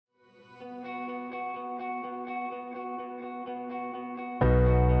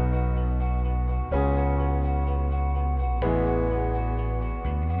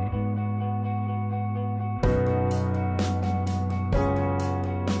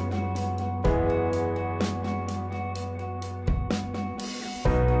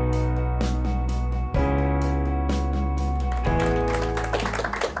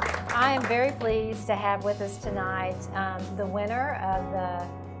very pleased to have with us tonight the winner of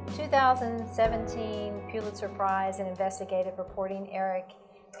the 2017 Pulitzer Prize in Investigative Reporting,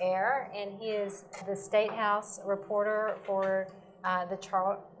 Eyre, and he is the State House reporter for the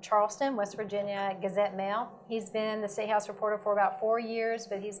Charleston, West Virginia Gazette-Mail. He's been the State House reporter for about 4 years,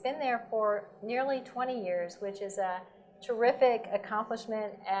 but he's been there for nearly 20 years, which is a terrific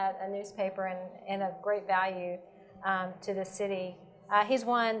accomplishment at a newspaper and of great value to the city. He's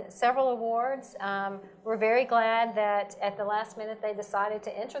won several awards. We're very glad that at the last minute they decided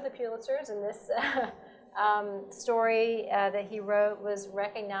to enter the Pulitzers, and this story that he wrote was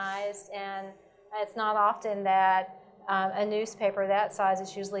recognized. And it's not often that a newspaper that size,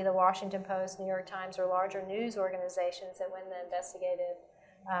 it's usually the Washington Post, New York Times, or larger news organizations that win the Investigative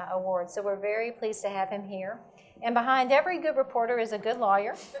award. So we're very pleased to have him here. And behind every good reporter is a good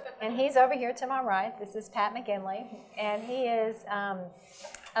lawyer, and he's over here to my right. This is Pat McGINLEY, and he is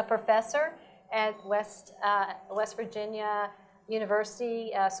a professor at West Virginia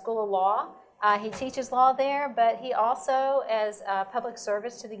University School of Law. He teaches law there, but he also, as a public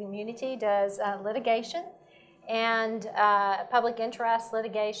service to the community, does litigation and public interest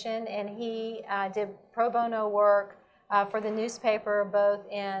litigation, and he did pro bono work for the newspaper, both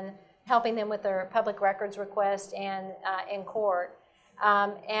in helping them with their public records request and in court.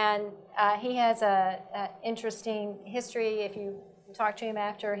 He has an interesting history. If you talk to him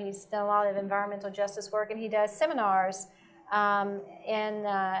after, he's done a lot of environmental justice work, and he does seminars in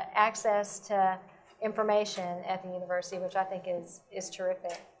access to information at the university, which I think is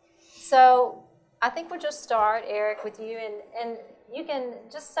terrific. So I think we'll just start, Eric, with you, and you can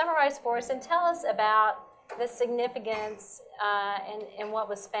just summarize for us and tell us about the significance and what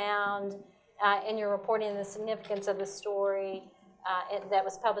was found in your reporting, and the significance of the story that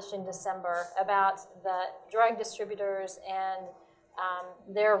was published in December about the drug distributors and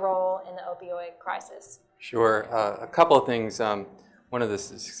their role in the opioid crisis. Sure. A couple of things. One of the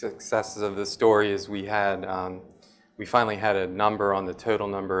successes of the story is we finally had a number on the total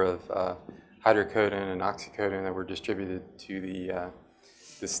number of hydrocodone and oxycodone that were distributed to the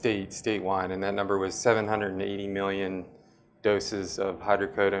statewide, and that number was 780 million doses of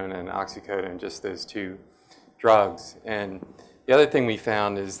hydrocodone and oxycodone, just those two drugs. And the other thing we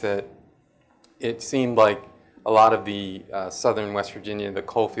found is that it seemed like a lot of the southern West Virginia, the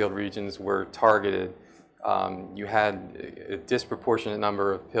coalfield regions, were targeted. You had a disproportionate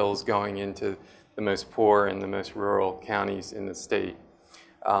number of pills going into the most poor and the most rural counties in the state.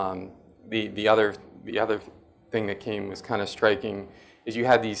 The other thing that was kind of striking is you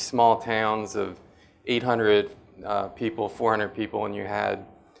had these small towns of 800 people, 400 people, and you had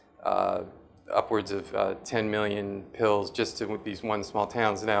upwards of 10 million pills just with these one small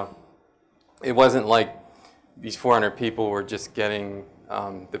towns. Now, it wasn't like these 400 people were just getting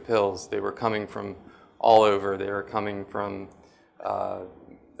the pills. They were coming from all over. They were coming from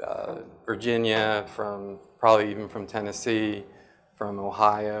Virginia, probably even from Tennessee, from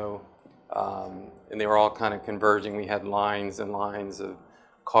Ohio. And they were all kind of converging. We had lines and lines of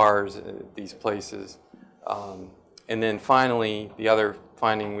cars at these places. And then finally, the other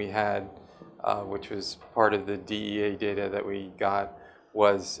finding we had, which was part of the DEA data that we got,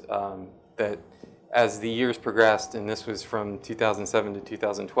 was that as the years progressed, and this was from 2007 to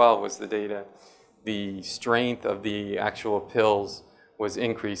 2012 was the data, the strength of the actual pills was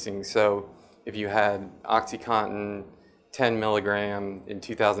increasing. So if you had OxyContin 10 milligram in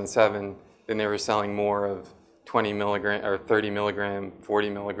 2007, then they were selling more of 20 milligram or 30 milligram, 40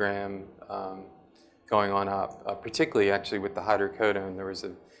 milligram going on up. Particularly actually with the hydrocodone, there was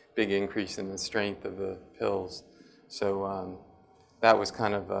a big increase in the strength of the pills. So that was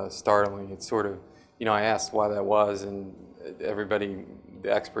kind of startling. It's sort of, I asked why that was, and everybody,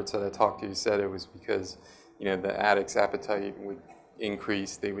 the experts that I talked to, said it was because, the addict's appetite would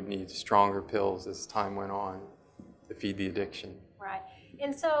increase. They would need stronger pills as time went on to feed the addiction. Right.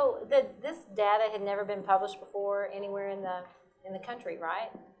 And so this data had never been published before anywhere in the country, right?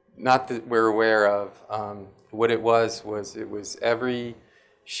 Not that we're aware of. What it was every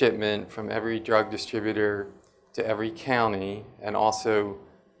shipment from every drug distributor to every county, and also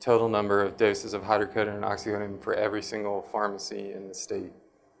total number of doses of hydrocodone and oxycodone for every single pharmacy in the state.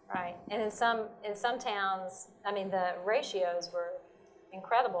 Right. And in some towns, I mean, the ratios were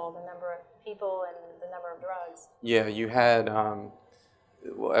incredible, the number of people and the number of drugs. Yeah, you had,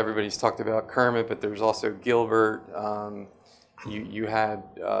 well, everybody's talked about Kermit, but there's also Gilbert. You had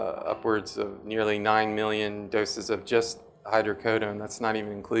upwards of nearly 9 million doses of just hydrocodone. That's not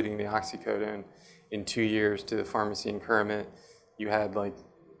even including the oxycodone in 2 years to the pharmacy in Kermit. You had like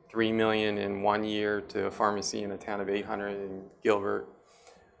 3 million in 1 year to a pharmacy in a town of 800 in Gilbert.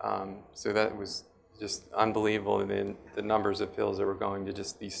 So that was just unbelievable, and then the numbers of pills that were going to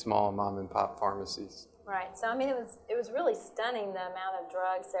just these small mom and pop pharmacies. Right. So I mean, it was really stunning the amount of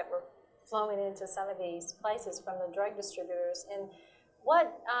drugs that were flowing into some of these places from the drug distributors. And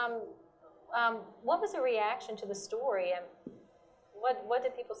what was the reaction to the story, and what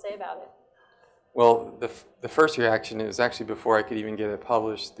did people say about it? Well, the first reaction is actually before I could even get it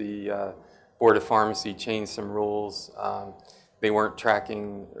published, the Board of Pharmacy changed some rules. They weren't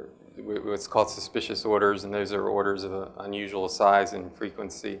tracking what's called suspicious orders, and those are orders of an unusual size and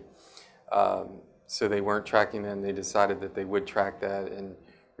frequency. So they weren't tracking them. They decided that they would track that and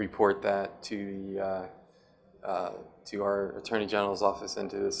report that to our Attorney General's office and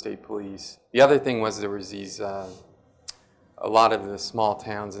to the state police. The other thing was there was these, a lot of the small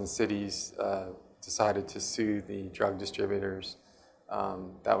towns and cities decided to sue the drug distributors.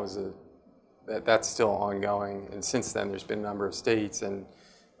 That's still ongoing, and since then there's been a number of states and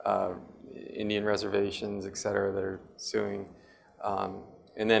Indian reservations, et cetera, that are suing.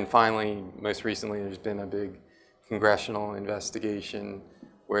 And then finally, most recently, there's been a big congressional investigation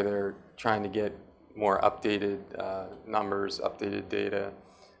where they're trying to get more updated numbers, updated data,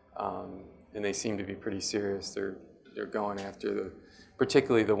 and they seem to be pretty serious. They're going after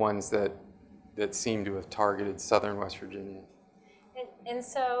particularly the ones that seem to have targeted southern West Virginia. And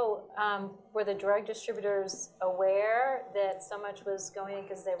so, were the drug distributors aware that so much was going in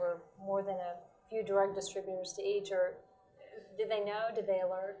because there were more than a few drug distributors to each, or did they know? Did they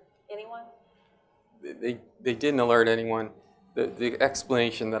alert anyone? They didn't alert anyone. The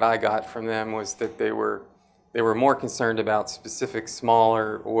explanation that I got from them was that they were more concerned about specific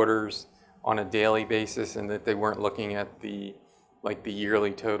smaller orders on a daily basis, and that they weren't looking at the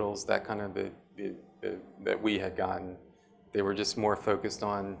yearly totals, that kind of that we had gotten. They were just more focused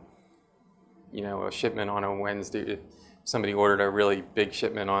on, a shipment on a Wednesday. If somebody ordered a really big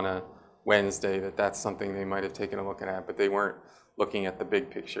shipment on a Wednesday, that's something they might have taken a look at, but they weren't looking at the big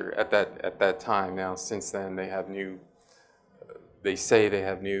picture at that time. Now, since then, they say they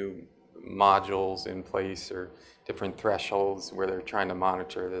have new modules in place or different thresholds where they're trying to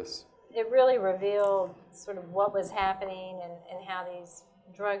monitor this. It really revealed sort of what was happening and how these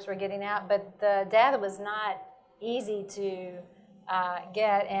drugs were getting out, but the data was not easy to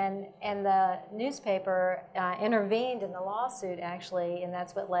get, and the newspaper intervened in the lawsuit, actually, and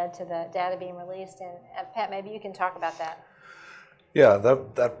that's what led to the data being released. And Pat, maybe you can talk about that. Yeah, that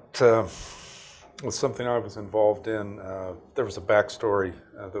was something I was involved in. There was a backstory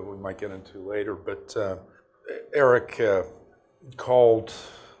that we might get into later, but Eric called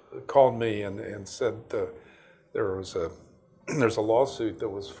me and said there's a lawsuit that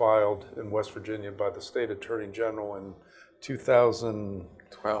was filed in West Virginia by the state attorney general in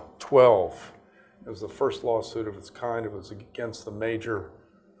 2012. It was the first lawsuit of its kind. It was against the major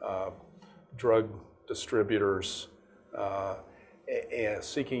drug distributors, and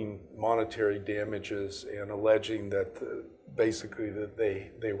seeking monetary damages and alleging that basically that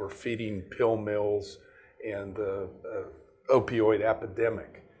they were feeding pill mills and the opioid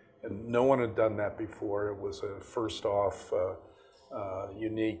epidemic. And no one had done that before. It was a first off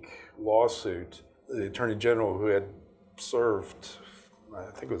unique lawsuit. The Attorney General, who had served,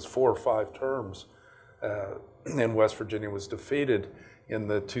 I think it was 4 or 5 terms in West Virginia, was defeated in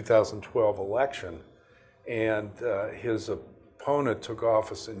the 2012 election. And his opponent took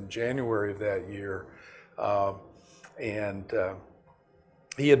office in January of that year. And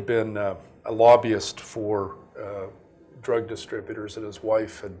he had been a lobbyist for drug distributors, and his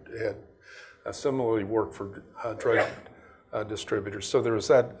wife had similarly worked for drug distributors. So there was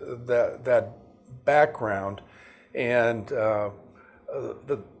that background, and the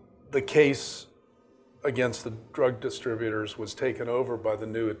case against the drug distributors was taken over by the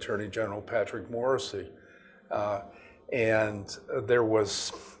new Attorney General, Patrick Morrisey, and the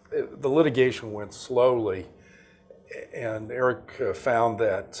litigation went slowly, and Eric found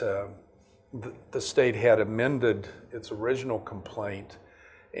that the state had amended its original complaint,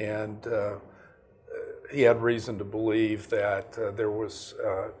 and he had reason to believe that there was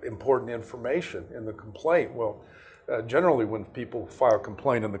important information in the complaint. Well, generally when people file a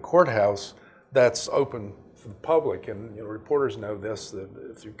complaint in the courthouse, that's open for the public, and reporters know this, that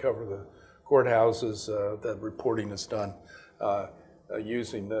if you cover the courthouses, that reporting is done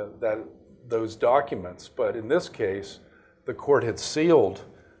using those documents. But in this case, the court had sealed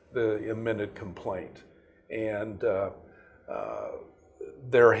the amended complaint, and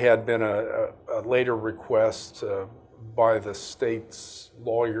there had been a later request by the state's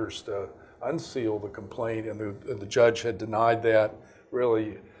lawyers to unseal the complaint, and the judge had denied that,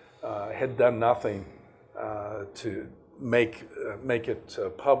 really had done nothing to make it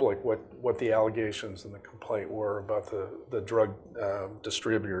public what the allegations in the complaint were about the drug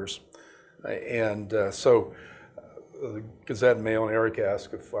distributors. And so the Gazette and Mail and Eric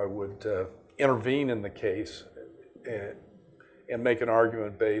asked if I would intervene in the case and make an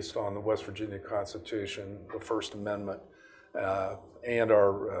argument based on the West Virginia Constitution, the First Amendment, and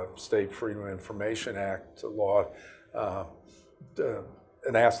our State Freedom of Information Act law,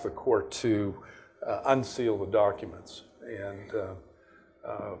 and ask the court to unseal the documents. And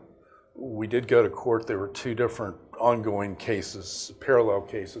we did go to court. There were two different ongoing cases, parallel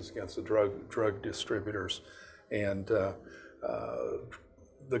cases against the drug distributors. And the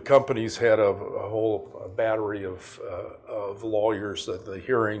companies had a whole battery of lawyers at the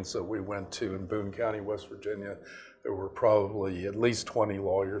hearings that we went to in Boone County, West Virginia. There were probably at least 20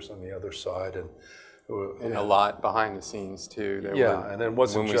 lawyers on the other side. And a lot behind the scenes too. And it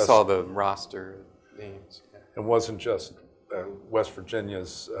wasn't when just, we saw the roster of names. It wasn't just West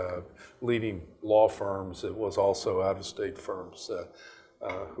Virginia's leading law firms. It was also out-of-state firms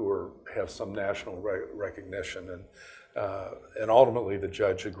who have some national recognition. And ultimately, the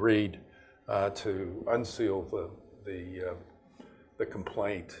judge agreed to unseal the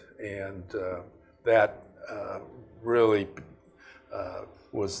complaint, and that really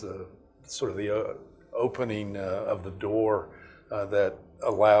was the sort of the opening of the door that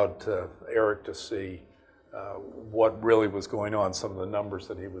allowed Eric to see what really was going on. Some of the numbers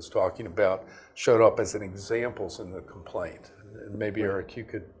that he was talking about showed up as examples in the complaint. And maybe Eric, you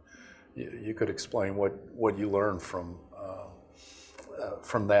could explain what you learned from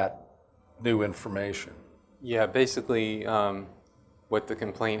that new information. Yeah, basically, what the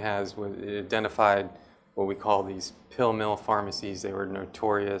complaint has was it identified what we call these pill mill pharmacies. They were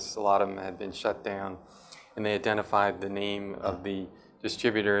notorious. A lot of them had been shut down, and they identified the name of the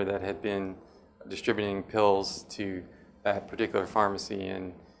distributor that had been distributing pills to that particular pharmacy.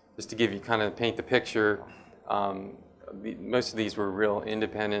 And just to give you kind of paint the picture, most of these were real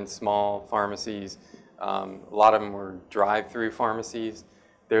independent, small pharmacies. A lot of them were drive-through pharmacies.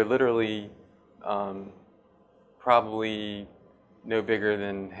 They're literally probably no bigger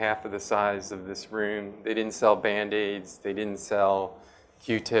than half of the size of this room. They didn't sell Band-Aids. They didn't sell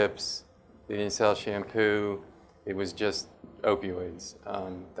Q-tips. They didn't sell shampoo. It was just opioids.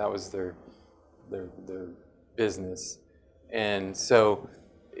 That was their business. And so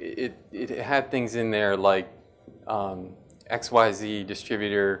it had things in there like XYZ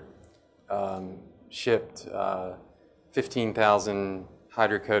distributor shipped 15,000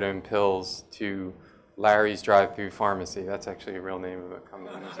 hydrocodone pills to Larry's drive-through pharmacy. That's actually a real name of a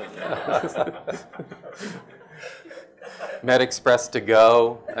company. Med Express to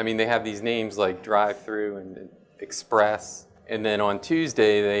go. I mean, they have these names like drive-through and express. And then on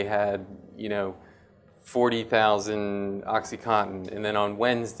Tuesday, they had, 40,000 OxyContin. And then on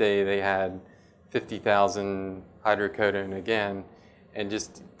Wednesday, they had 50,000 hydrocodone again. And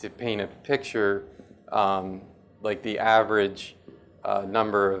just to paint a picture, like the average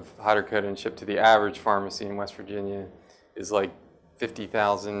number of hydrocodone shipped to the average pharmacy in West Virginia is like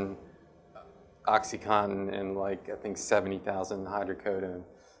 50,000 OxyContin and like I think 70,000 hydrocodone,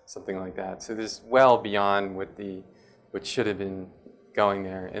 something like that. So this is well beyond what should have been going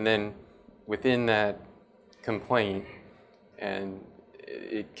there. And then within that complaint, and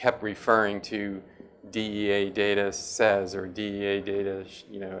it kept referring to DEA data says, or DEA data,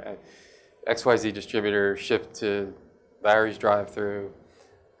 XYZ distributor shipped to Larry's drive-through,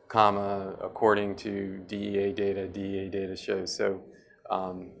 according to DEA data shows. So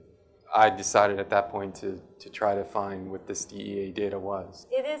I decided at that point to try to find what this DEA data was.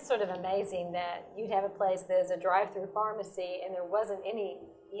 It is sort of amazing that you'd have a place that is a drive-through pharmacy and there wasn't any,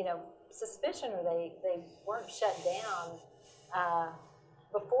 suspicion, or they weren't shut down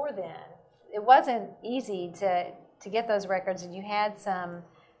before then. It wasn't easy to get those records, and you had some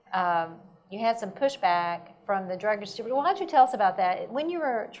pushback from the drug distributor. Why don't you tell us about that? When you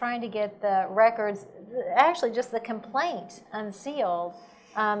were trying to get the records, actually just the complaint unsealed,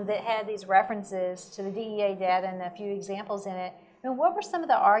 that had these references to the DEA data and a few examples in it, what were some of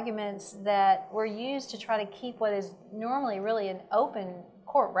the arguments that were used to try to keep what is normally really an open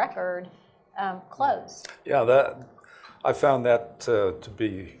court record closed? Yeah, I found that to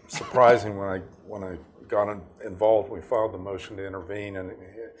be surprising when I got involved. We filed the motion to intervene and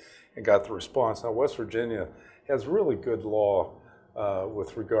got the response. Now, West Virginia has really good law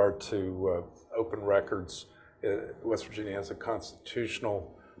with regard to open records. West Virginia has a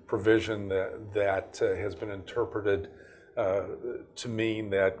constitutional provision that has been interpreted to mean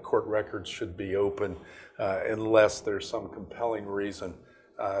that court records should be open unless there's some compelling reason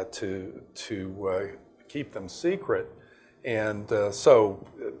to keep them secret. And so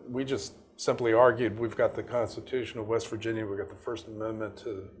we just simply argued, we've got the Constitution of West Virginia, we've got the First Amendment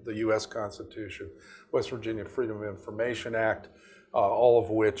to the U.S. Constitution, West Virginia Freedom of Information Act, all of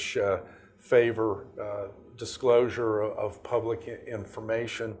which favor disclosure of public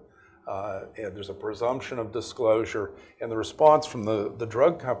information. And there's a presumption of disclosure. And the response from the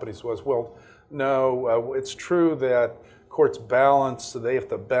drug companies was, well, no, it's true that courts balance, they have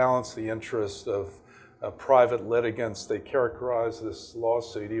to balance the interests of private litigants. They characterize this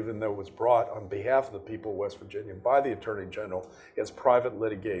lawsuit, even though it was brought on behalf of the people of West Virginia by the Attorney General, as private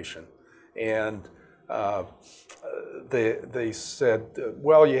litigation. And they said,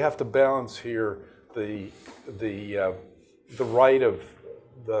 well, you have to balance here the right of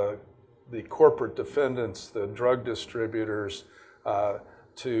the corporate defendants, the drug distributors,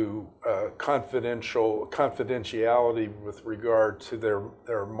 to confidentiality with regard to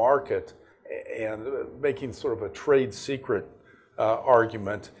their market, and making sort of a trade secret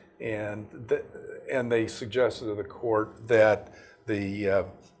argument, and they suggested to the court that the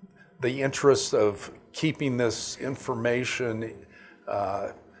interest of keeping this information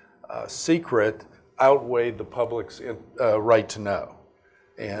secret outweighed the public's right to know.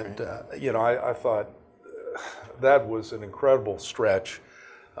 And you know, I thought that was an incredible stretch,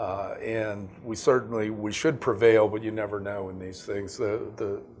 and we should prevail, but you never know in these things.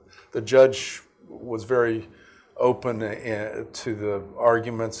 The judge was very open to the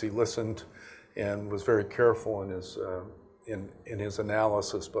arguments. He listened and was very careful in his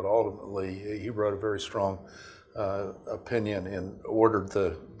analysis, but ultimately he wrote a very strong opinion and ordered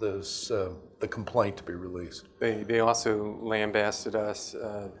the complaint to be released. They also lambasted us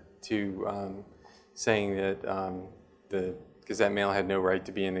to saying that the Gazette Mail had no right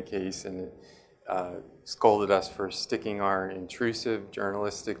to be in the case, and scolded us for sticking our intrusive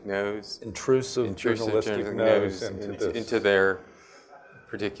journalistic nose into their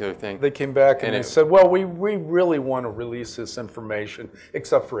particular thing. They came back and they said, well, we really want to release this information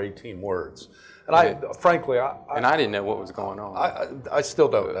except for 18 words. And frankly, I didn't know what was going on. I still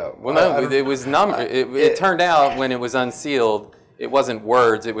don't know. Well, no, it was number. It turned out when it was unsealed, it wasn't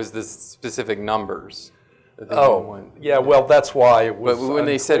words, it was the specific numbers. Oh, yeah, well, that's why it was. But when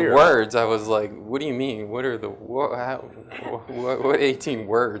they said words, I was like, what do you mean? What are what 18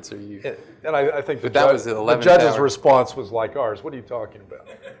 words are you? And I think the judge's response was like ours. What are you talking about?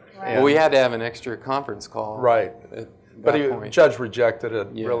 Right. Well, we had to have an extra conference call. Right. But the judge rejected it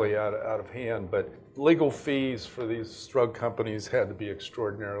really out of hand. But legal fees for these drug companies had to be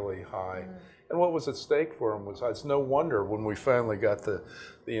extraordinarily high. And what was at stake for them was, it's no wonder when we finally got the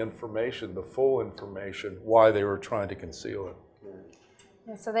information, the full information, why they were trying to conceal it.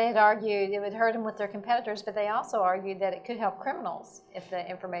 And so they had argued it would hurt them with their competitors, but they also argued that it could help criminals if the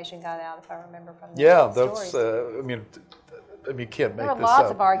information got out, if I remember from the stories. That's, I mean, you can't make this up. There were lots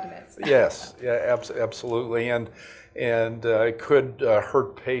of arguments. Yes, yeah, absolutely. And it could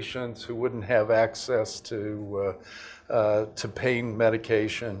hurt patients who wouldn't have access to pain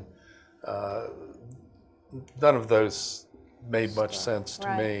medication. None of those made much sense to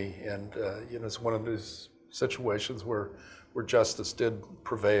me, and you know, it's one of those situations where justice did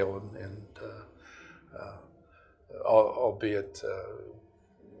prevail, and albeit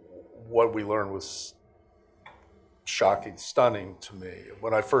what we learned was shocking, stunning to me.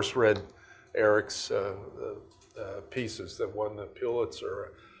 When I first read Eric's pieces that won the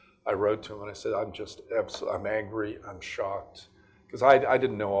Pulitzer, I wrote to him and I said, I'm angry, I'm shocked. Because I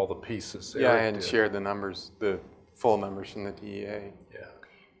didn't know all the pieces. Yeah, I hadn't shared the numbers, the full numbers from the DEA. Yeah.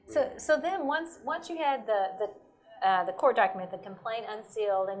 So then once you had the court document, the complaint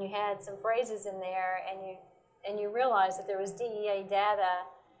unsealed, and you had some phrases in there, and you realized that there was DEA data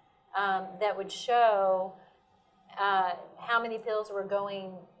that would show how many pills were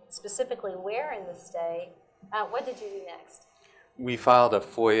going specifically where in the state. What did you do next? We filed a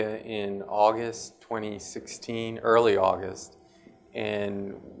FOIA in August 2016, early August.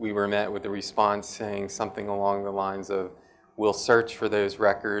 And we were met with a response saying something along the lines of, we'll search for those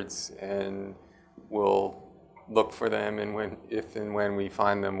records and we'll look for them, and if and when we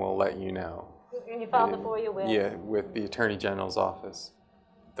find them, we'll let you know. And you filed the FOIA with? Yeah, with the Attorney General's office.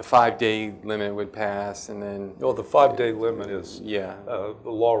 The 5-day limit would pass, and then... Well, the 5-day limit is, the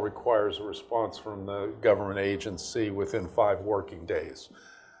law requires a response from the government agency within 5 working days.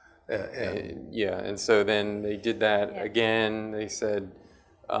 And so then they did that again. They said,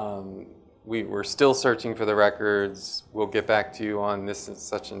 we're still searching for the records. We'll get back to you on this and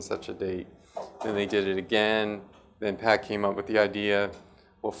such a date. Then they did it again. Then Pat came up with the idea,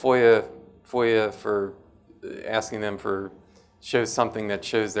 well, FOIA for asking them for shows something that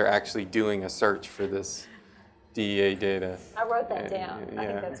shows they're actually doing a search for this DEA data. I wrote that down. Yeah. I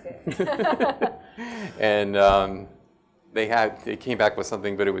think that's good. And they came back with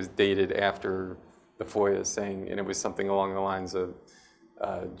something, but it was dated after the FOIA saying, and it was something along the lines of,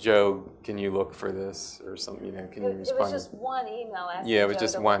 Joe, can you look for this or something? You know, can you respond? It was just one email asking Yeah, it was Joe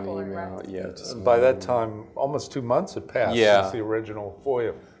just to one look for it, email. right? Yeah, just By one that email. time, almost 2 months had passed Yeah. since the original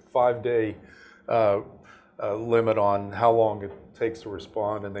FOIA 5-day limit on how long it takes to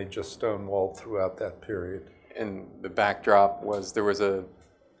respond, and they just stonewalled throughout that period. And the backdrop was there was a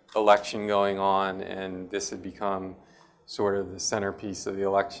election going on, and this had become sort of the centerpiece of the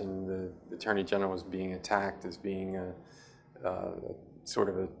election. The Attorney General was being attacked as being a sort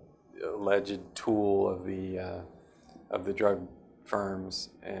of a alleged tool of the drug firms,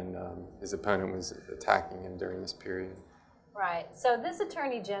 and his opponent was attacking him during this period. Right. So this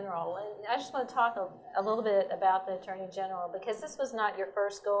Attorney General, and I just want to talk a little bit about the Attorney General, because this was not your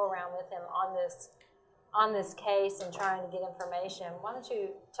first go around with him on this case and trying to get information. Why don't you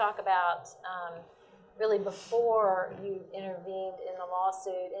talk about really before you intervened in the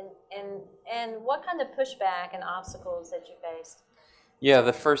lawsuit, and what kind of pushback and obstacles that you faced? Yeah,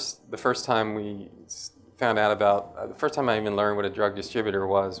 the first time we found out about, the first time I even learned what a drug distributor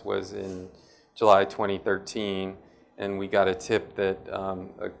was in July 2013, and we got a tip that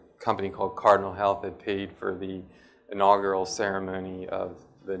a company called Cardinal Health had paid for the inaugural ceremony of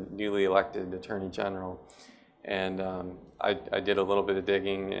the newly elected Attorney General. And I did a little bit of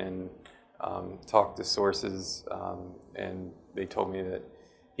digging and talked to sources, and they told me that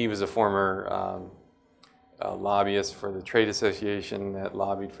he was a former lobbyist for the trade association that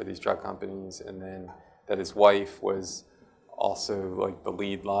lobbied for these drug companies, and then that his wife was also like the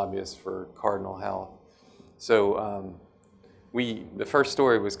lead lobbyist for Cardinal Health. So the first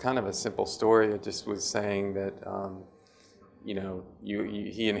story was kind of a simple story. It just was saying that you know,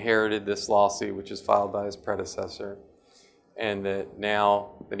 he inherited this lawsuit, which was filed by his predecessor, and that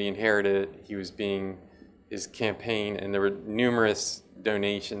now that he inherited it, he was being his campaign, and there were numerous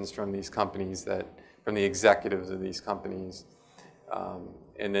donations from these companies from the executives of these companies,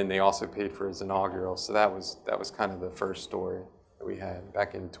 and then they also paid for his inaugural. So that was kind of the first story that we had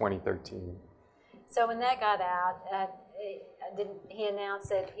back in 2013. So when that got out, didn't he announce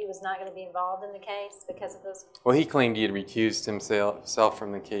that he was not going to be involved in the case because of this? Well, he claimed he had recused himself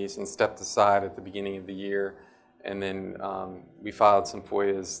from the case and stepped aside at the beginning of the year, and then we filed some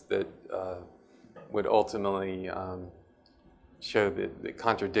FOIAs that would ultimately show that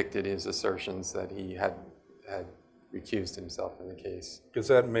contradicted his assertions that he had recused himself in the case.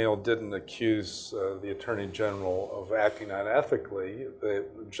 Gazette Mail didn't accuse the Attorney General of acting unethically. They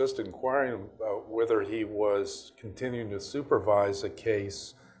were just inquiring about whether he was continuing to supervise a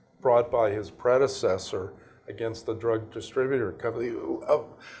case brought by his predecessor against the drug distributor company.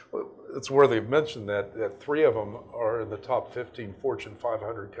 It's worthy of mention that 3 of them are in the top 15 Fortune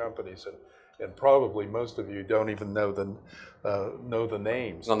 500 companies, and probably most of you don't even know the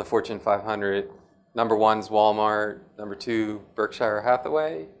names. On the Fortune 500, number 1's Walmart, number 2, Berkshire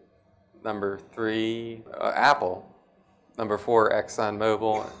Hathaway, number 3, Apple, number 4,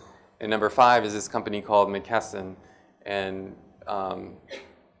 ExxonMobil, and number 5 is this company called McKesson. And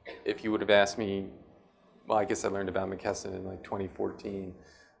if you would have asked me, well, I guess I learned about McKesson in like 2014,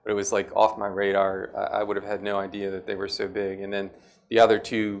 but it was like off my radar. I would have had no idea that they were so big. And then the other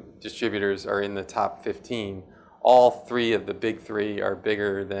 2 distributors are in the top 15. All 3 of the big 3 are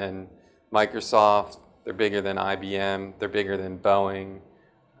bigger than Microsoft, they're bigger than IBM, they're bigger than Boeing.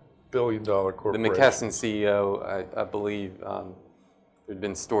 Billion-dollar corporation. The McKesson CEO, I believe, there'd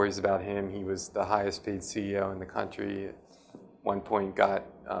been stories about him. He was the highest paid CEO in the country. At one point got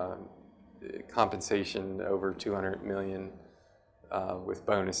compensation over $200 million with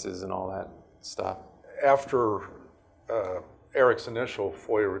bonuses and all that stuff. After Eric's initial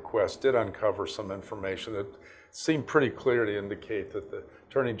FOIA request did uncover some information that seemed pretty clear to indicate that the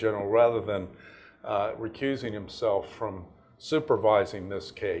Attorney General, rather than recusing himself from supervising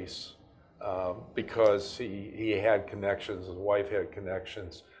this case because he had connections, his wife had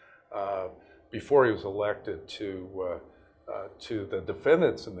connections, before he was elected to the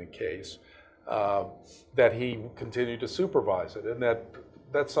defendants in the case, that he continued to supervise it, and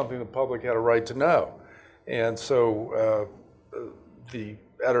that's something the public had a right to know. And so the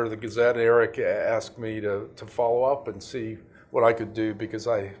editor of the Gazette, Eric, asked me to follow up and see what I could do, because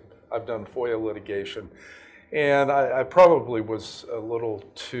I've done FOIA litigation. And I probably was a little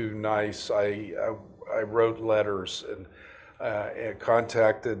too nice. I wrote letters and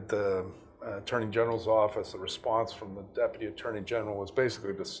contacted the Attorney General's office. The response from the Deputy Attorney General was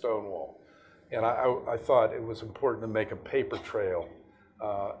basically to stonewall. And I thought it was important to make a paper trail.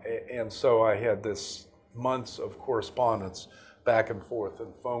 And so I had this months of correspondence back and forth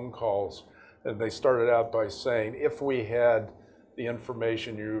and phone calls. And they started out by saying, if we had the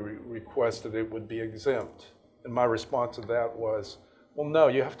information you requested, it would be exempt. And my response to that was, well, no,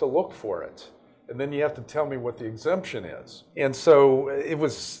 you have to look for it. And then you have to tell me what the exemption is. And so it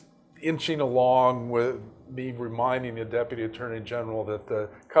was inching along with me reminding the Deputy Attorney General that the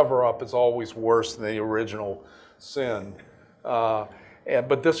cover-up is always worse than the original sin.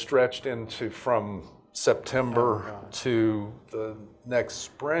 But this stretched into from September to the next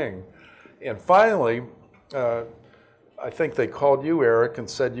spring. And finally, I think they called you, Eric, and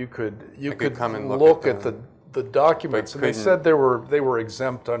said you could come and look at the documents. And they said they were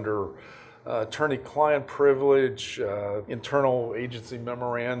exempt under attorney-client privilege, internal agency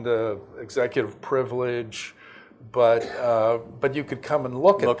memoranda, executive privilege, but you could come and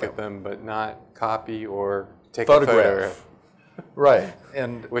look at them, but not copy or take photograph. A photo. Right,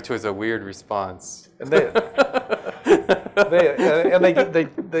 and which was a weird response. And they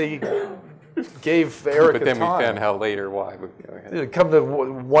gave Eric but then a time. we found out later why. Come to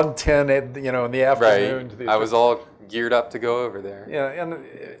 1:10, in the afternoon. Right. To I was all geared up to go over there. Yeah,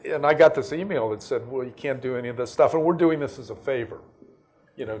 and I got this email that said, well, you can't do any of this stuff, and we're doing this as a favor,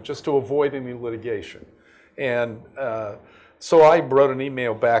 just to avoid any litigation. And so I wrote an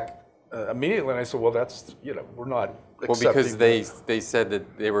email back immediately, and I said, well, that's, we're not accepting. Well, because they said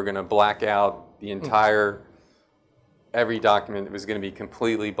that they were going to black out the entire, every document was going to be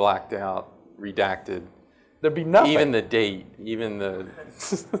completely blacked out, redacted. There'd be nothing. Even the date, even the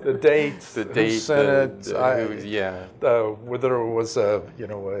date, who sent it, whether it was a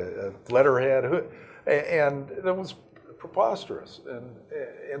letterhead, and it was preposterous.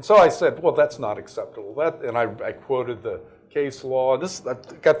 And so I said, well, that's not acceptable. And I quoted the case law. I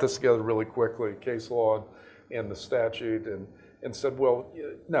got this together really quickly, case law and the statute, and said, well,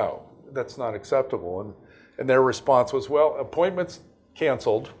 no, that's not acceptable. And their response was, well, appointments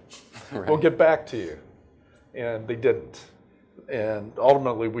canceled. Right. We'll get back to you. And they didn't. And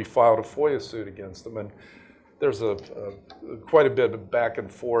ultimately, we filed a FOIA suit against them. And there's quite a bit of back and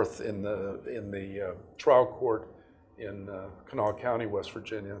forth in the trial court in Kanawha County, West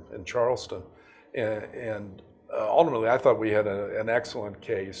Virginia, in Charleston. And ultimately, I thought we had an excellent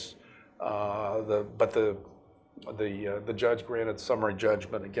case. But the judge granted summary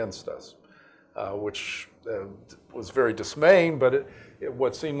judgment against us, which was very dismaying. But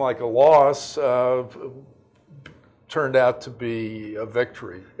what seemed like a loss turned out to be a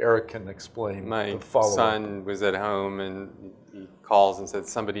victory. Eric can explain the follow-up. My son was at home and he calls and said,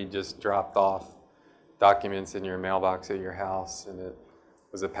 somebody just dropped off documents in your mailbox at your house, and it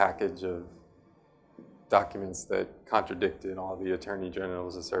was a package of documents that contradicted all the Attorney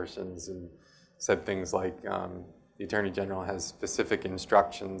General's assertions and said things like the Attorney General has specific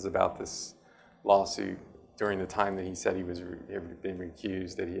instructions about this lawsuit during the time that he said he was being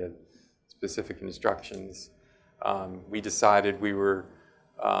recused, that he had specific instructions. We decided we were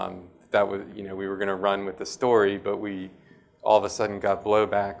we were going to run with the story, but we all of a sudden got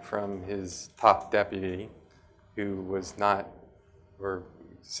blowback from his top deputy, who was not, or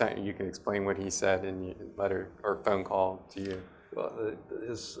you can explain what he said in your letter or phone call to you. Well,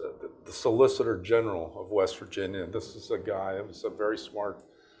 the Solicitor General of West Virginia. This is a guy that was a very smart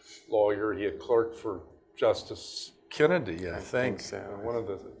lawyer. He had clerked for Justice Kennedy, I think so. One of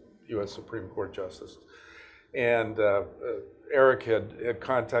the U.S. Supreme Court justices. And Eric had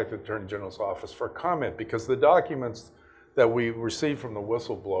contacted the Attorney General's office for a comment because the documents that we received from the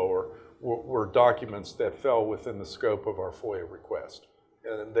whistleblower were documents that fell within the scope of our FOIA request.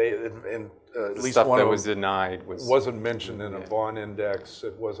 And at least stuff one that of was them denied wasn't mentioned in a Vaughn index.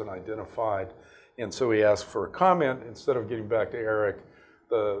 It wasn't identified. And so he asked for a comment. Instead of getting back to Eric,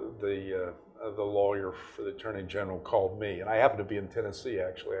 the lawyer for the Attorney General called me. And I happened to be in Tennessee,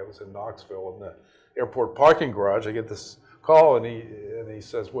 actually. I was in Knoxville in the airport parking garage. I get this call, and he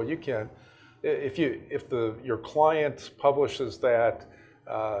says, well, you can't, if your client publishes that,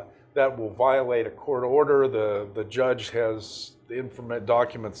 that will violate a court order. The judge has the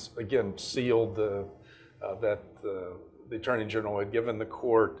documents, again, sealed that the Attorney General had given the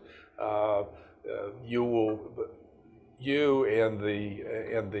court. You and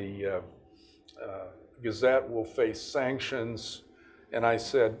the Gazette will face sanctions. And I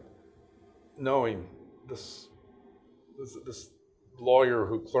said, knowing this lawyer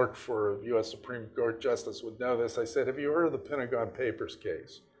who clerked for a U.S. Supreme Court justice would know this, I said, have you heard of the Pentagon Papers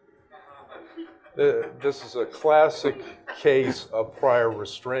case? This is a classic case of prior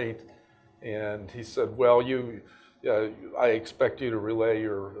restraint. And he said, well, I expect you to relay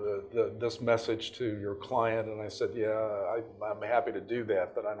this message to your client. And I said, yeah, I'm happy to do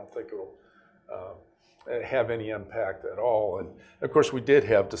that, but I don't think have any impact at all. And of course, we did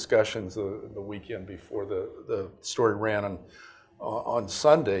have discussions the weekend before the story ran on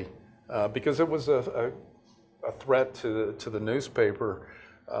Sunday, because it was a threat to the newspaper,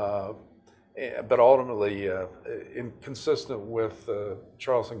 but ultimately inconsistent with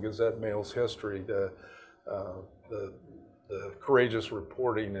Charleston Gazette Mail's history, the courageous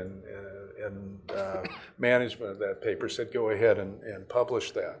reporting and management of that paper said, go ahead and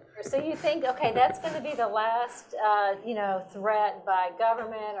publish that. So you think, okay, that's going to be the last, threat by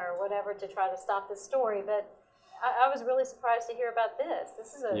government or whatever to try to stop this story, but I was really surprised to hear about this.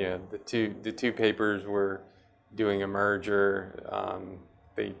 This is Yeah, the two papers were doing a merger.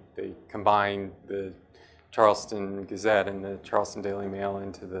 They combined the Charleston Gazette and the Charleston Daily Mail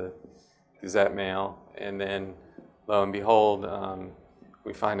into the Gazette Mail, and then lo and behold,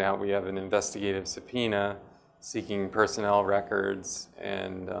 we find out we have an investigative subpoena seeking personnel records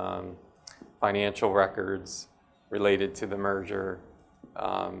and financial records related to the merger,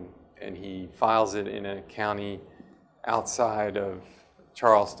 and he files it in a county outside of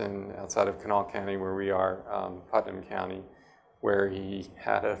Charleston, outside of Kanawha County where we are, Putnam County, where he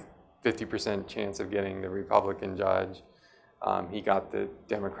had a 50% chance of getting the Republican judge. He got the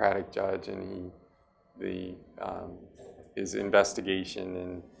Democratic judge, and his investigation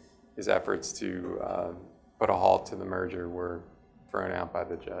and his efforts to put a halt to the merger were thrown out by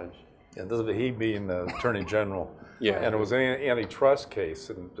the judge. And this is he being the Attorney General. Yeah. And it was an antitrust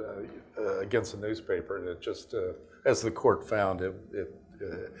case against the newspaper, and it just, as the court found, it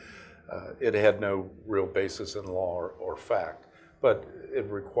had no real basis in law or fact, but it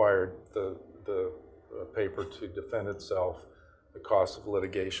required the paper to defend itself, the cost of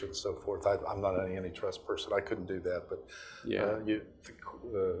litigation, and so forth. I'm not an antitrust person. I couldn't do that, but Yeah.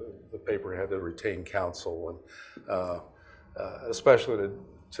 The paper had to retain counsel, and especially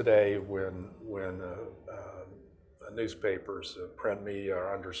today when newspapers, print media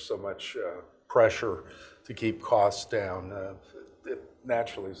are under so much pressure to keep costs down. It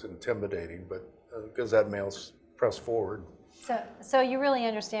naturally is intimidating, but Gazette Mail's press forward. So you really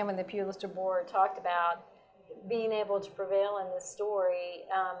understand when the Pulitzer board talked about being able to prevail in this story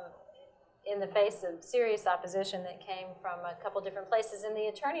in the face of serious opposition that came from a couple different places, and the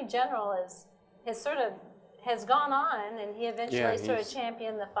Attorney General has gone on, and he eventually sort of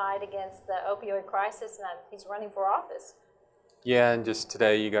championed the fight against the opioid crisis, and he's running for office. Yeah, and just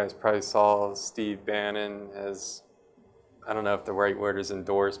today you guys probably saw Steve Bannon has, I don't know if the right word is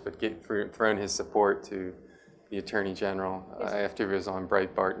endorsed, but thrown his support to the Attorney General after he was on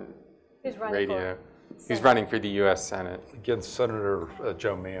Breitbart radio. He's running for the U.S. Senate. Against Senator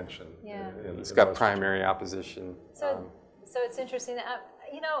Joe Manchin. Yeah. He's got primary opposition. So it's interesting.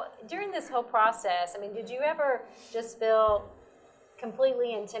 During this whole process, did you ever just feel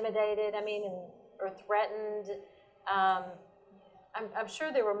completely intimidated, or threatened? I'm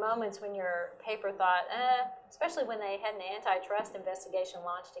sure there were moments when your paper thought, especially when they had an antitrust investigation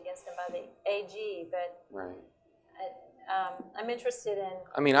launched against them by the AG, but right. I'm interested in...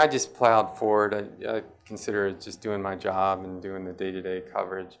 I just plowed forward. I consider it just doing my job and doing the day-to-day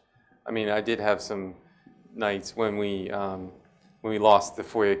coverage. I did have some nights when we lost the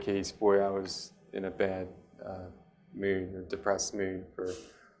FOIA case. Boy, I was in a bad mood or depressed mood for a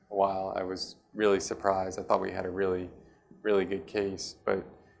while. I was really surprised. I thought we had a really, really good case, but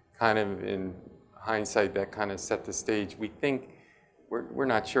kind of in hindsight, that kind of set the stage. We think, we're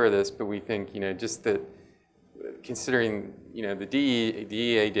not sure of this, but we think, just that considering, the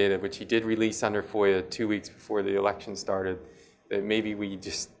DEA data, which he did release under FOIA 2 weeks before the election started, that maybe we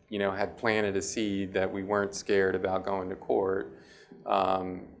just, had planted a seed that we weren't scared about going to court.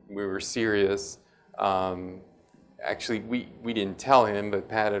 We were serious. Actually, we didn't tell him, but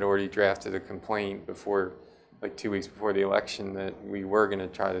Pat had already drafted a complaint before, like 2 weeks before the election, that we were going to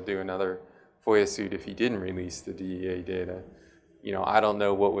try to do another FOIA suit if he didn't release the DEA data. I don't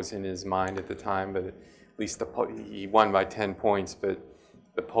know what was in his mind at the time, but at least he won by 10 points, but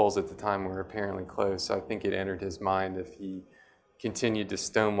the polls at the time were apparently close. So I think it entered his mind if he continued to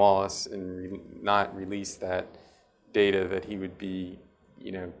stonewall us and not release that data, that he would be,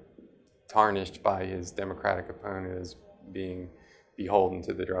 tarnished by his Democratic opponent as being beholden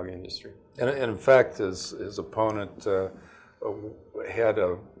to the drug industry. And in fact, his opponent had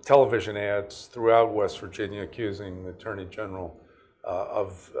television ads throughout West Virginia accusing the Attorney General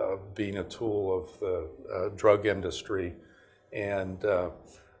of being a tool of the drug industry. And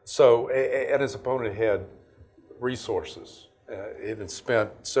and his opponent had resources. It had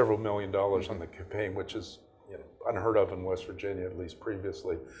spent several $1 million on the campaign, which is unheard of in West Virginia, at least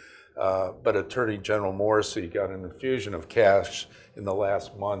previously. But Attorney General Morrissey got an infusion of cash in the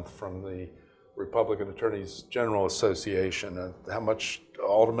last month from the Republican Attorneys General Association. How much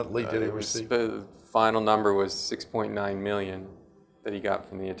ultimately did he receive? The final number was $6.9 million that he got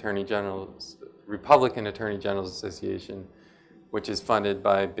from the Republican Attorney General's Association, which is funded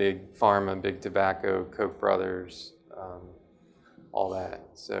by Big Pharma, Big Tobacco, Koch brothers, all that.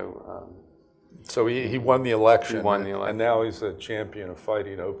 So he won the election. He won the election. And now he's a champion of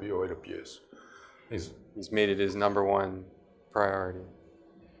fighting opioid abuse. He's made it his #1 priority.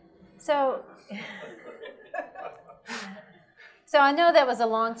 So I know that was a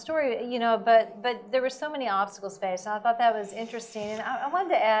long story, you know, but there were so many obstacles faced, and I thought that was interesting. And I wanted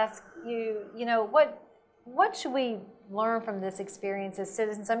to ask you, you know, what should we learn from this experience as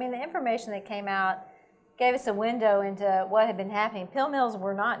citizens? I mean, the information that came out gave us a window into what had been happening. Pill mills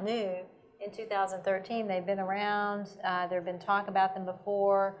were not new in 2013. They've been around. There have been talk about them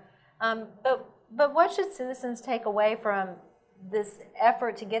before. But what should citizens take away from this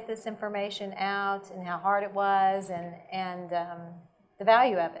effort to get this information out, and how hard it was, and the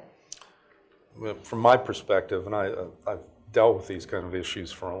value of it? Well, from my perspective, and I've dealt with these kind of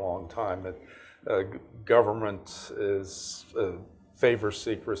issues for a long time, government favors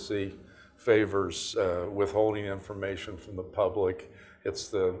secrecy, favors withholding information from the public. It's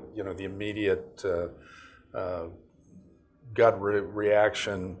the immediate gut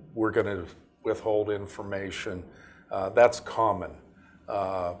reaction. We're going to withhold information. That's common.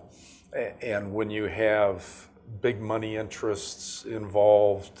 And when you have big money interests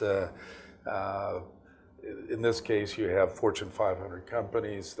involved, in this case you have Fortune 500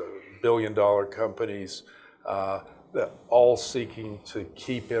 companies, the billion-dollar companies, that all seeking to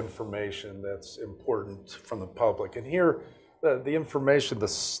keep information that's important from the public. And here, the information,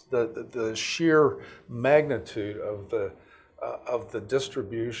 the sheer magnitude of the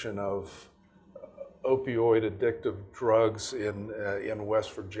distribution of opioid addictive drugs in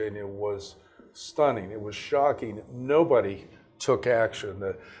West Virginia was stunning. It was shocking. Nobody took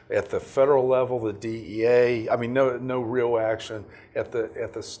action at the federal level, the DEA. I mean, no real action at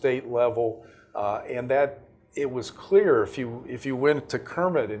the state level, and that it was clear if you went to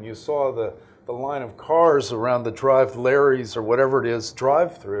Kermit and you saw the line of cars around the Larry's or whatever it is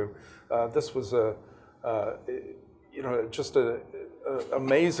drive-through. This was just a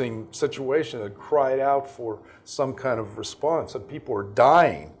amazing situation that cried out for some kind of response, and people were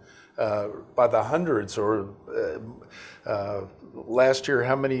dying by the hundreds. Or last year,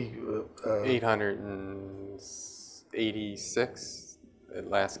 how many? 886 at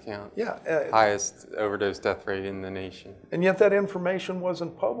last count. Yeah, highest overdose death rate in the nation. And yet that information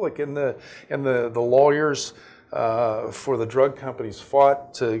wasn't public, and the lawyers for the drug companies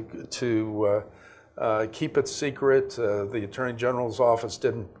fought to keep it secret. The Attorney General's office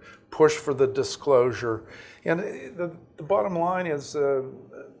didn't push for the disclosure. And the bottom line is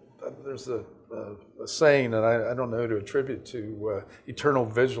there's a saying that I don't know who to attribute to, eternal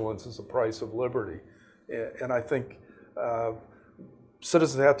vigilance is the price of liberty. And I think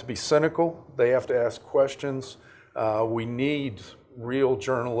citizens have to be cynical. They have to ask questions. We need real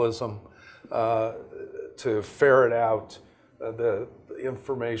journalism to ferret out the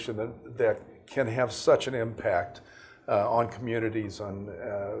information that can have such an impact on communities, on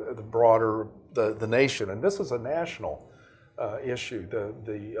the nation. And this is a national issue,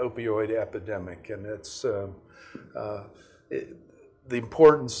 the opioid epidemic, and it's the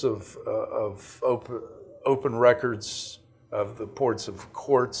importance of open records of the reports of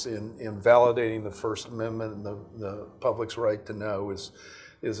courts in validating the First Amendment and the public's right to know is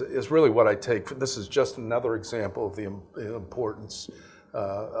really what I take. This is just another example of the importance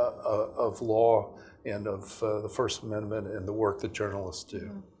of law and of the First Amendment and the work that journalists do.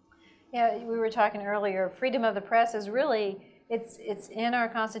 Mm-hmm. Yeah, we were talking earlier, freedom of the press is really, it's in our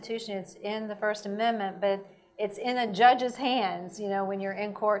Constitution, it's in the First Amendment, but it's in a judge's hands, when you're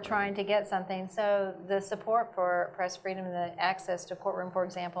in court trying to get something. So the support for press freedom and the access to courtroom, for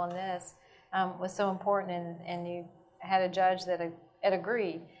example, in this, was so important, and you had a judge that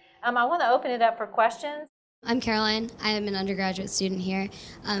agreed. I want to open it up for questions. I'm Caroline. I am an undergraduate student here.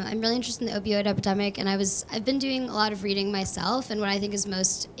 I'm really interested in the opioid epidemic, and I've been doing a lot of reading myself. And what I think is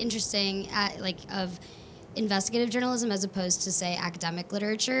most interesting of investigative journalism as opposed to, say, academic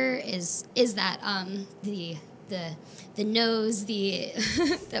literature is that the nose, I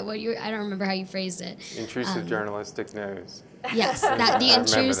don't remember how you phrased it. Intrusive journalistic nose. Yes, the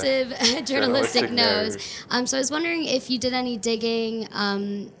intrusive journalistic nose. So I was wondering if you did any digging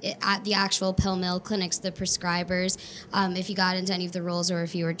at the actual pill mill clinics, the prescribers, if you got into any of the roles, or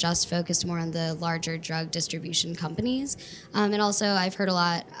if you were just focused more on the larger drug distribution companies. And also, I've heard a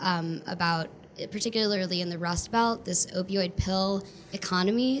lot about particularly in the Rust Belt, this opioid pill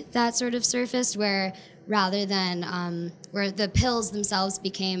economy that sort of surfaced, where rather than where the pills themselves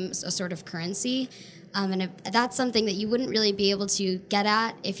became a sort of currency. That's something that you wouldn't really be able to get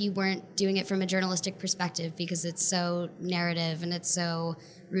at if you weren't doing it from a journalistic perspective, because it's so narrative and it's so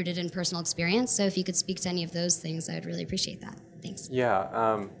rooted in personal experience. So if you could speak to any of those things, I would really appreciate that. Thanks.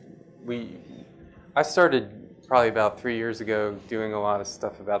 Yeah, I started probably about 3 years ago doing a lot of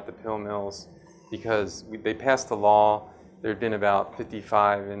stuff about the pill mills because they passed a law. There had been about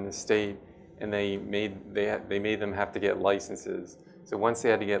 55 in the state, and they made them have to get licenses. So once they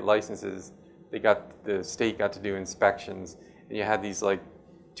had to get licenses, the state got to do inspections, and you had these like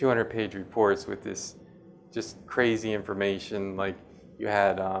 200-page reports with this just crazy information. Like you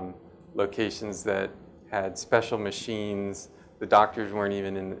had locations that had special machines. The doctors weren't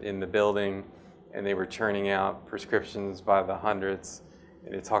even in the building, and they were churning out prescriptions by the hundreds.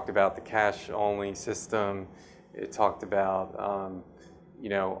 And it talked about the cash-only system. It talked about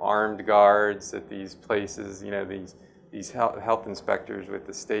armed guards at these places. These health inspectors with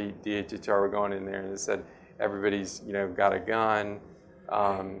the state DHHR were going in there and they said everybody's got a gun.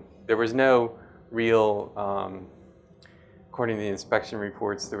 There was no real, according to the inspection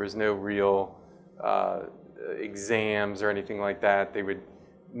reports, there was no real exams or anything like that. They would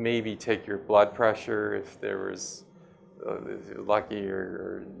maybe take your blood pressure if there was, if you're lucky,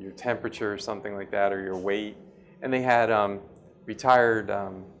 or your temperature or something like that, or your weight. And they had retired,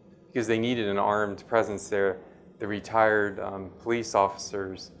 because they needed an armed presence there, the retired police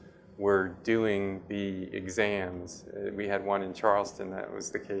officers were doing the exams. We had one in Charleston that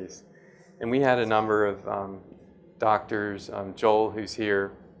was the case. And we had a number of doctors. Joel, who's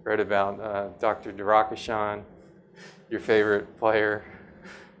here, read about Dr. Durakishan, your favorite player.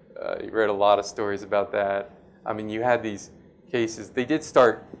 You read a lot of stories about that. I mean, you had these cases. They did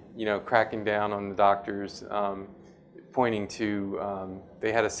start, cracking down on the doctors, pointing to,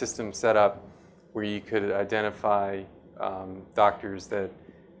 they had a system set up where you could identify doctors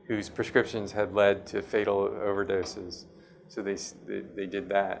whose prescriptions had led to fatal overdoses. So they did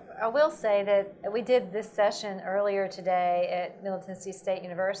that. I will say that we did this session earlier today at Middle Tennessee State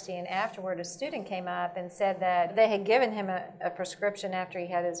University, and afterward a student came up and said that they had given him a prescription after he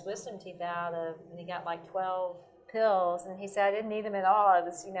had his wisdom teeth out, and he got like 12 pills, and he said, I didn't need them at all. It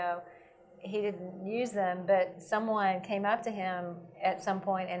was, he didn't use them, but someone came up to him at some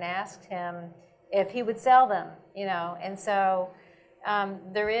point and asked him if he would sell them, and so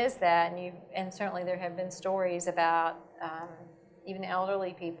there is that, and certainly there have been stories about even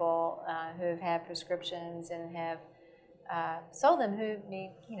elderly people who have had prescriptions and have sold them who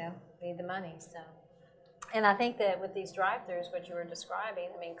need the money. So, and I think that with these drive-thrus, what you were describing,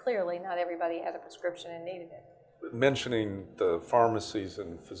 I mean, clearly not everybody had a prescription and needed it. Mentioning the pharmacies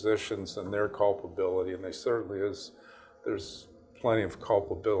and physicians and their culpability, and they certainly there's plenty of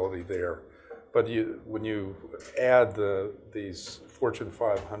culpability there. But when you add these Fortune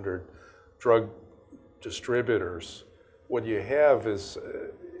 500 drug distributors, what you have is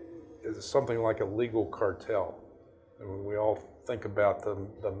something like a legal cartel. I mean, we all think about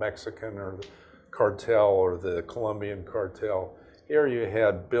the Mexican or the cartel or the Colombian cartel. Here you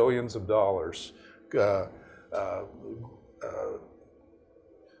had billions of dollars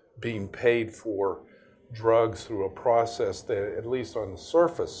being paid for drugs through a process that, at least on the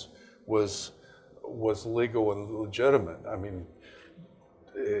surface, was legal and legitimate. I mean,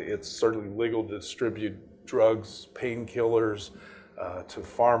 it's certainly legal to distribute drugs, painkillers, to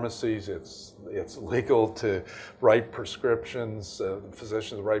pharmacies. It's legal to write prescriptions,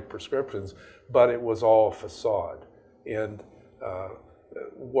 physicians write prescriptions, but it was all a facade. And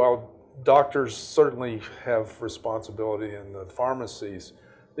while doctors certainly have responsibility in the pharmacies,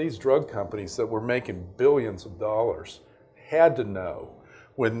 these drug companies that were making billions of dollars had to know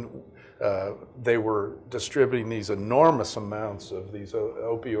when they were distributing these enormous amounts of these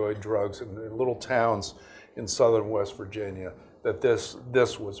opioid drugs in little towns in southern West Virginia, that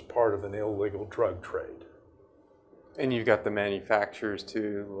this was part of an illegal drug trade. And you've got the manufacturers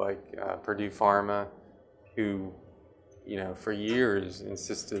too, like Purdue Pharma, who, for years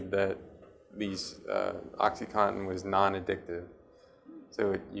insisted that these OxyContin was non-addictive.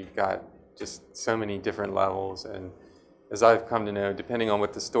 So you've got just so many different levels, and as I've come to know, depending on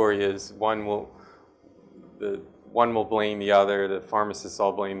what the story is, one will blame the other. The pharmacists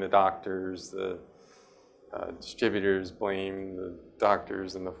all blame the doctors. The distributors blame the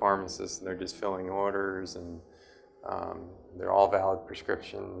doctors and the pharmacists, and they're just filling orders, and they're all valid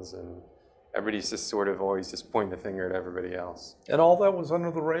prescriptions, and everybody's just sort of always just pointing the finger at everybody else. And all that was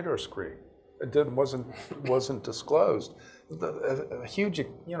under the radar screen. It wasn't disclosed. a huge,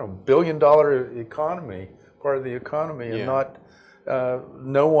 billion-dollar economy, part of the economy, and not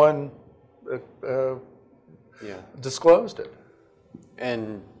no one disclosed it.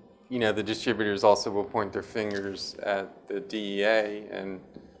 And the distributors also will point their fingers at the DEA, and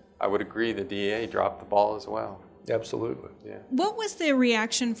I would agree the DEA dropped the ball as well. Absolutely. Yeah. What was the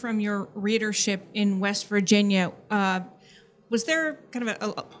reaction from your readership in West Virginia? Was there kind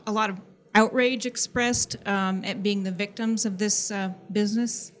of a lot of outrage expressed at being the victims of this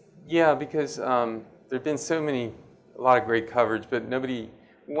business? Yeah, because there've been a lot of great coverage, but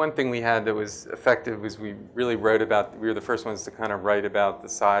one thing we had that was effective was we really wrote about, we were the first ones to kind of write about the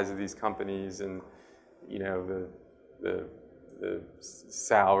size of these companies and, the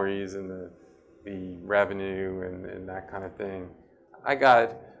salaries and the revenue and that kind of thing. I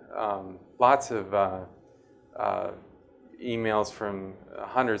got lots of emails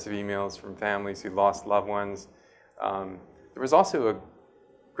hundreds of emails from families who lost loved ones. There was also a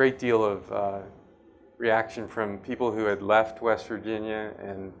great deal of reaction from people who had left West Virginia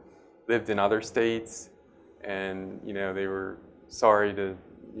and lived in other states, and they were sorry to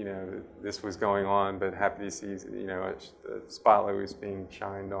this was going on, but happy to see the spotlight was being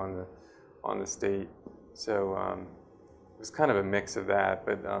shined on the state. So it was kind of a mix of that,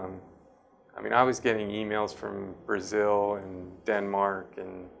 but I was getting emails from Brazil and Denmark,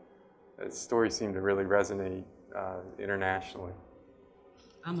 and the story seemed to really resonate internationally.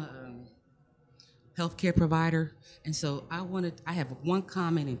 I'm a healthcare provider, and so I have one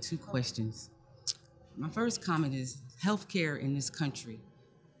comment and two questions. My first comment is healthcare in this country,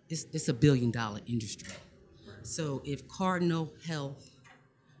 it's a $1 billion industry. So if Cardinal Health,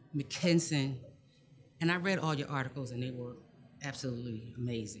 McKinsey, and I read all your articles and they were absolutely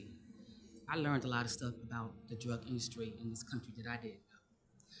amazing. I learned a lot of stuff about the drug industry in this country that I didn't know.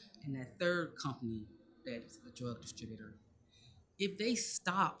 And that third company that's a drug distributor, if they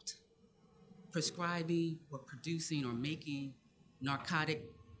stopped prescribing or producing or making narcotic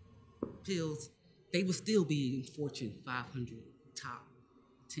pills, they would still be in Fortune 500 top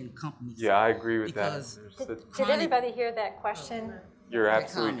 10 companies. Yeah, I agree with that. Did everybody hear that question? You're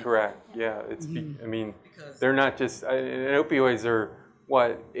absolutely correct. Yeah, it's they're not just opioids are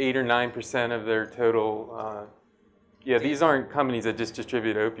what 8 or 9% of their total. These aren't companies that just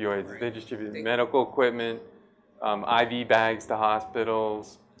distribute opioids. Right. They distribute medical equipment, IV bags to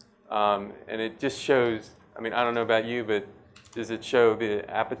hospitals, and it just shows. I don't know about you, but does it show the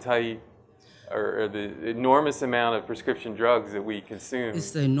appetite or the enormous amount of prescription drugs that we consume?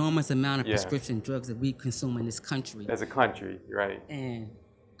 It's the enormous amount of prescription drugs that we consume in this country. As a country, right. And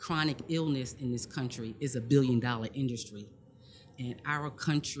chronic illness in this country is a $1 billion industry. And our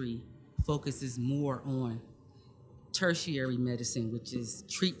country focuses more on tertiary medicine, which is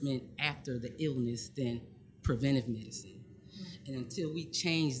treatment after the illness, than preventive medicine. And until we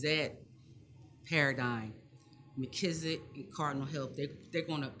change that paradigm, McKinsey and Cardinal Health, they're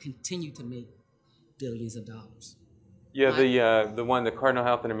going to continue to make billions of dollars. Yeah, the one, the Cardinal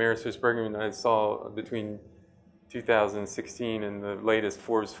Health and AmerisourceBergen, I saw between 2016 and the latest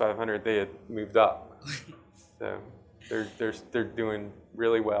Forbes 500, they had moved up. So they're doing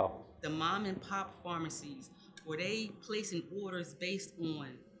really well. The mom and pop pharmacies, were they placing orders based on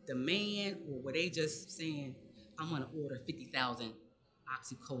demand, or were they just saying, I'm going to order 50,000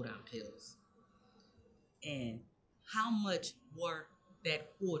 oxycodone pills? And how much were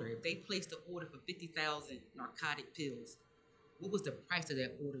that order? If they placed an order for 50,000 narcotic pills, what was the price of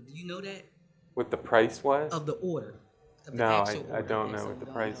that order? Do you know that? What the price was? Of the order. No, I don't know what the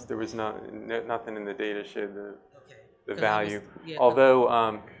price. There was nothing in the data showed the value. Although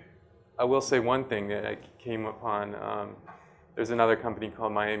I will say one thing that I came upon. There's another company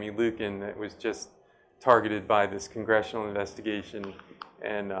called Miami Lucan that was just targeted by this congressional investigation,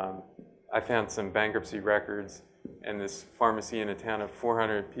 and I found some bankruptcy records, and this pharmacy in a town of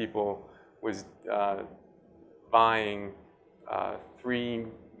 400 people was buying $3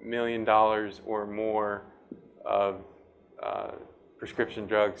 million or more of prescription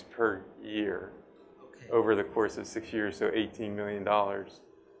drugs per year over the course of 6 years, so $18 million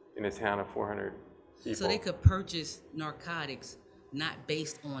in a town of 400 people. So they could purchase narcotics not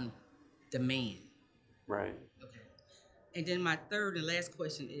based on demand. Right. Okay. And then my third and last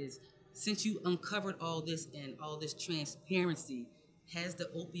question is, since you uncovered all this and all this transparency, has the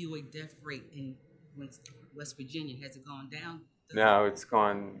opioid death rate in West Virginia, has it gone down? No, it's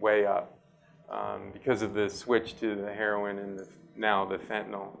gone way up because of the switch to the heroin and now the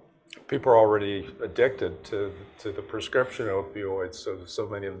fentanyl. People are already addicted to the prescription opioids, so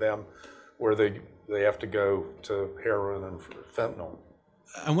many of them where they have to go to heroin and fentanyl.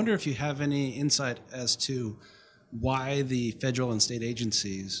 I wonder if you have any insight as to why the federal and state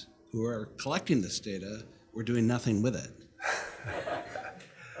agencies who are collecting this data were doing nothing with it.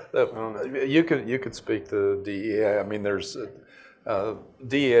 You could speak to DEA. I mean, there's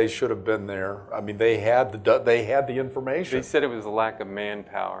DEA should have been there. I mean, they had the information. They said it was a lack of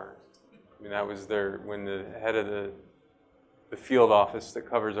manpower. I mean, that was when the head of the field office that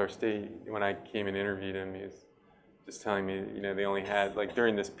covers our state, when I came and interviewed him, he was just telling me, they only had, like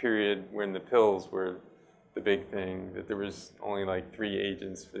during this period when the pills were the big thing, that there was only like 3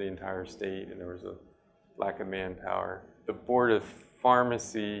 agents for the entire state, and there was a lack of manpower. The Board of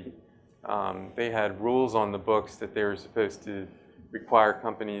Pharmacy, they had rules on the books that they were supposed to require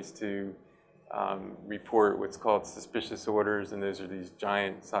companies to report what's called suspicious orders, and those are these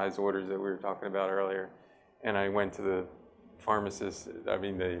giant size orders that we were talking about earlier. And I went to the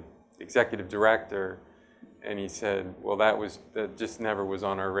the executive director, and he said, well, that just never was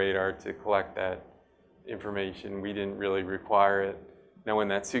on our radar to collect that information. We didn't really require it. Now, when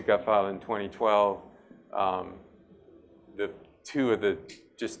that suit got filed in 2012, just two of the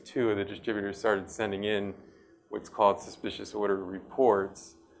distributors started sending in what's called suspicious order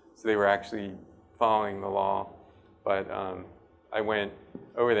reports. So they were actually following the law. But I went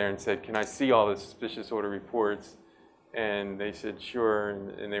over there and said, can I see all the suspicious order reports? And they said, sure.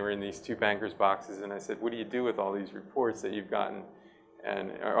 And they were in these 2 bankers' boxes. And I said, what do you do with all these reports that you've gotten?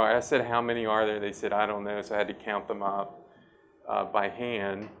 Or I said, how many are there? They said, I don't know. So I had to count them up by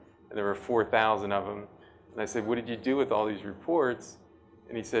hand. And there were 4,000 of them. And I said, what did you do with all these reports?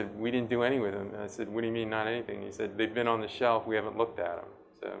 And he said, we didn't do any with them. And I said, what do you mean not anything? He said, they've been on the shelf. We haven't looked at them.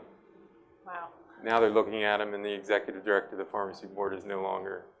 So Wow. now they're looking at them, and the executive director of the pharmacy board is no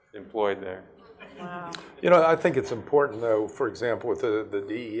longer employed there. Wow. I think it's important, though, for example, with the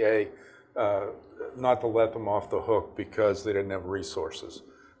DEA, not to let them off the hook because they didn't have resources.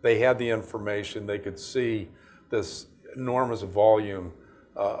 They had the information. They could see this enormous volume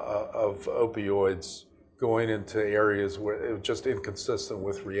of opioids going into areas where it was just inconsistent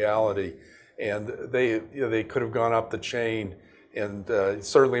with reality. And they could have gone up the chain, and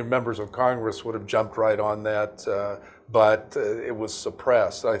certainly members of Congress would have jumped right on that, but it was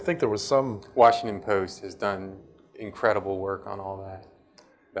suppressed. I think there was some... Washington Post has done incredible work on all that,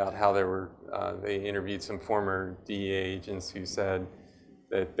 about how they interviewed some former DEA agents who said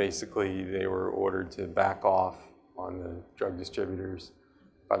that basically they were ordered to back off on the drug distributors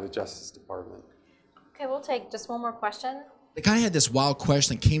by the Justice Department. Okay, we'll take just one more question. I kind of had this wild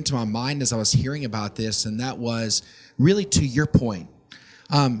question that came to my mind as I was hearing about this, and that was really to your point.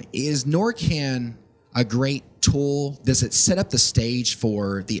 Is Narcan a great tool? Does it set up the stage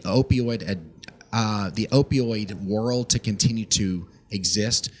for the opioid world to continue to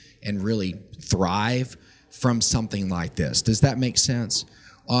exist and really thrive from something like this? Does that make sense?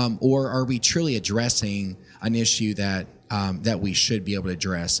 Or are we truly addressing an issue that we should be able to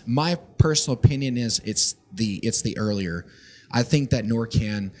address? My personal opinion is it's the earlier. I think that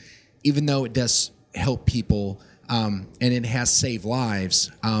Narcan, even though it does help people and it has saved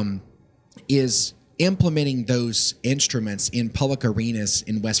lives, is implementing those instruments in public arenas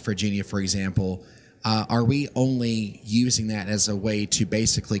in West Virginia, for example. Are we only using that as a way to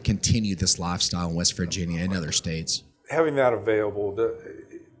basically continue this lifestyle in West Virginia and other states? Having that available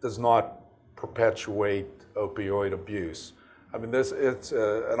does not perpetuate opioid abuse. I mean, it's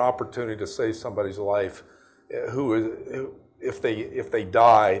an opportunity to save somebody's life who if they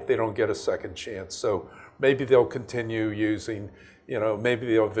die, they don't get a second chance. So maybe they'll continue using, maybe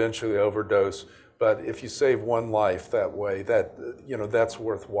they'll eventually overdose. But if you save one life that way, that's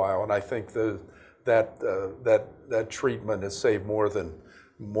worthwhile. And I think that treatment has saved more than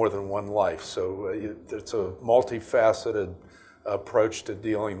one life. So it's a multifaceted approach to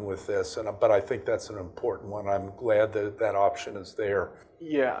dealing with this, but I think that's an important one. I'm glad that option is there.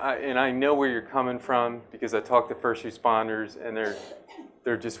 Yeah, and I know where you're coming from, because I talk to first responders, and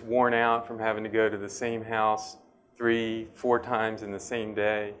they're just worn out from having to go to the same house 3-4 times in the same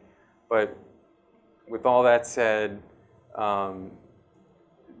day. But with all that said, I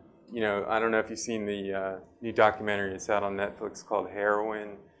don't know if you've seen the new documentary that's out on Netflix called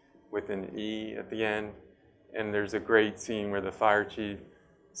Heroin, with an E at the end. And there's a great scene where the fire chief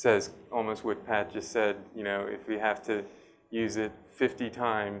says almost what Pat just said, if we have to use it 50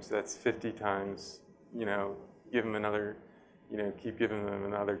 times, that's 50 times, give them another, keep giving them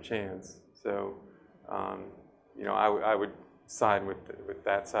another chance. So, I would side with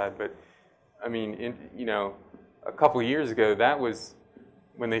that side. But, I mean, a couple of years ago, that was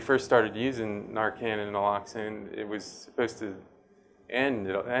when they first started using Narcan and naloxone. It was supposed to end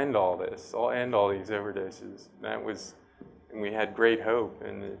all this, end all these overdoses. And we had great hope,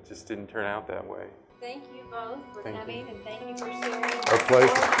 and it just didn't turn out that way. Thank you both for Thank you. coming, and thank you for sharing. Our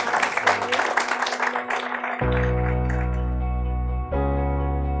pleasure.